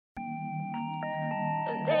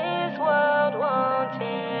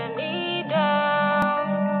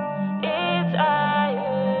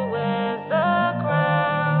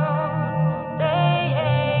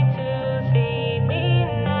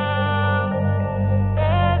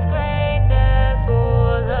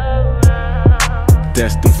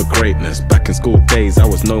Destined for greatness. Back in school days, I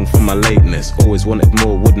was known for my lateness. Always wanted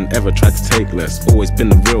more, wouldn't ever try to take less. Always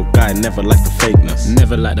been a real guy, never liked the fakeness.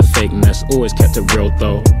 Never liked the fakeness, always kept it real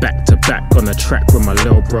though. Back to back on the track with my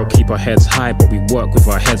little bro. Keep our heads high, but we work with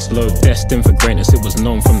our heads low. Destined for greatness, it was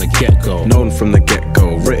known from the get-go. Known from the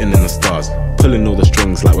get-go, written in the stars. Pulling all the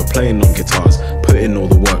strings like we're playing on guitars. Put in all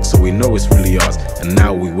the work so we know it's really ours. And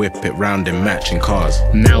now we whip it round in matching cars.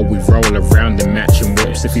 Now we roll around in matching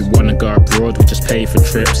whips. If we wanna go abroad, we just pay for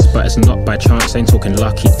trips. But it's not by chance, ain't talking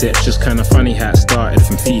lucky dips. Just kinda funny how it started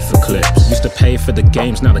from FIFA clips. Used to pay for the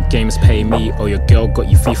games, now the games pay me. Or your girl got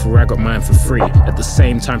you FIFA, I got mine for free. At the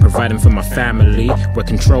same time providing for my family. We're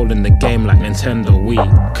controlling the game like Nintendo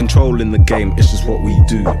Wii. Controlling the game, it's just what we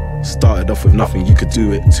do. Started off with nothing, you could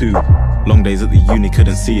do it too. Long days at the uni,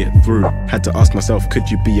 couldn't see it through. Had to ask myself, could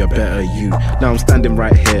you be a better you? Now I'm standing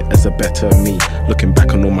right here as a better me. Looking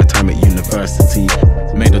back on all my time at university.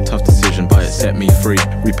 Made a tough decision, but it set me free.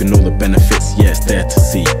 Reaping all the benefits, yeah, it's there to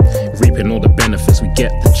see. Reaping all the benefits, we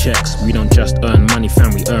get the checks. We don't just earn money,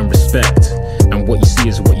 fam, we earn respect. And what you see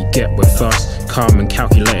is what you get with us. Calm and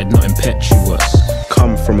calculated, not impetuous.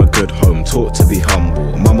 Come from a good home, taught to be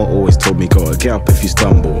humble. Mama always told me, gotta get up if you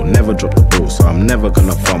stumble. Never drop the ball, so I'm never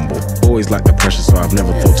gonna fumble. Always like the pressure, so I've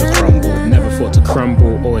never thought to crumble. Never thought to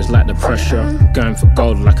crumble, always like the pressure. Going for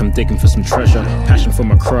gold like I'm digging for some treasure. Passion for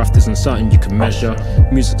my craft isn't something you can measure.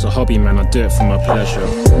 Music's a hobby, man, I do it for my pleasure.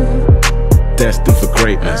 Destined for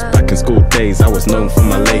greatness. Back in school days, I was known for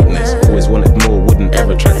my lateness. Always wanted more, wouldn't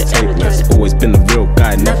ever try to take less. Always been a real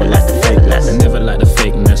guy, never liked the fakeness. Never liked the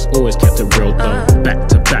fakeness, always kept it real though. Back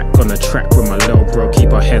to back on the track with my